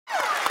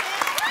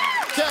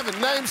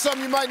Kevin, name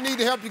something you might need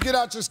to help you get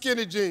out your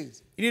skinny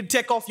jeans. You need to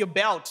take off your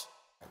belt.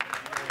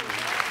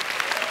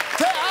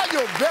 Take out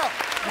your belt.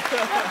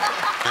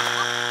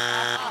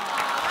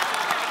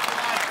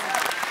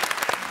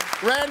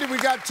 Randy, we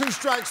got 2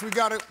 strikes. We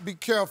gotta be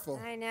careful.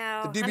 I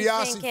know. The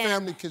DiBiase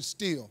family could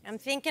steal. I'm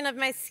thinking of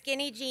my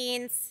skinny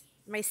jeans,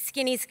 my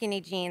skinny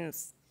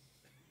jeans,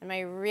 and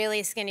my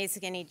really skinny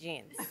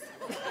jeans.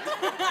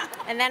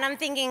 And then I'm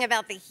thinking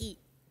about the heat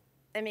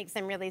that makes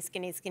them really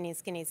skinny.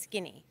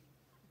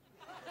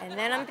 And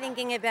then I'm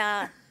thinking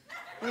about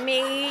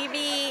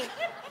maybe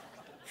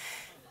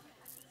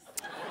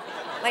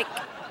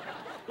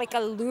like a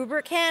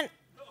lubricant.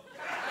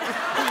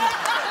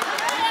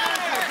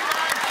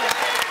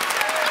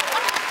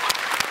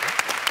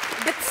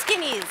 But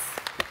skinnies,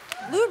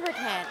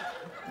 lubricant.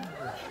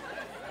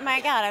 My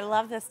God, I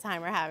love this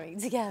time we're having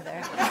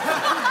together.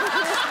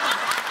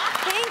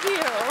 Thank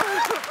you.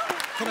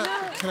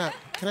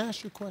 Can I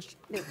ask you a question?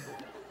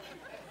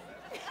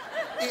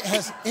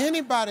 Has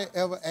anybody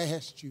ever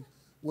asked you,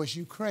 was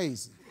you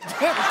crazy?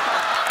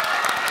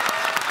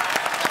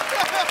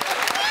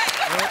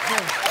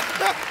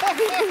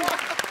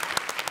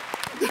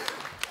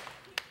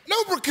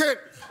 Lubricant!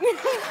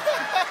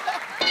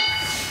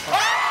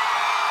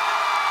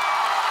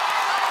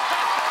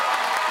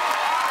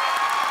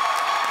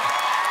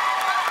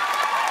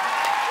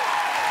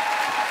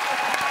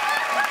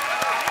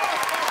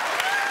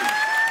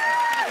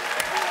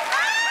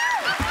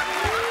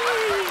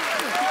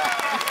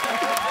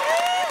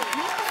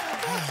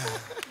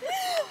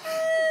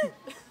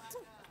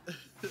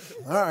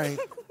 All right.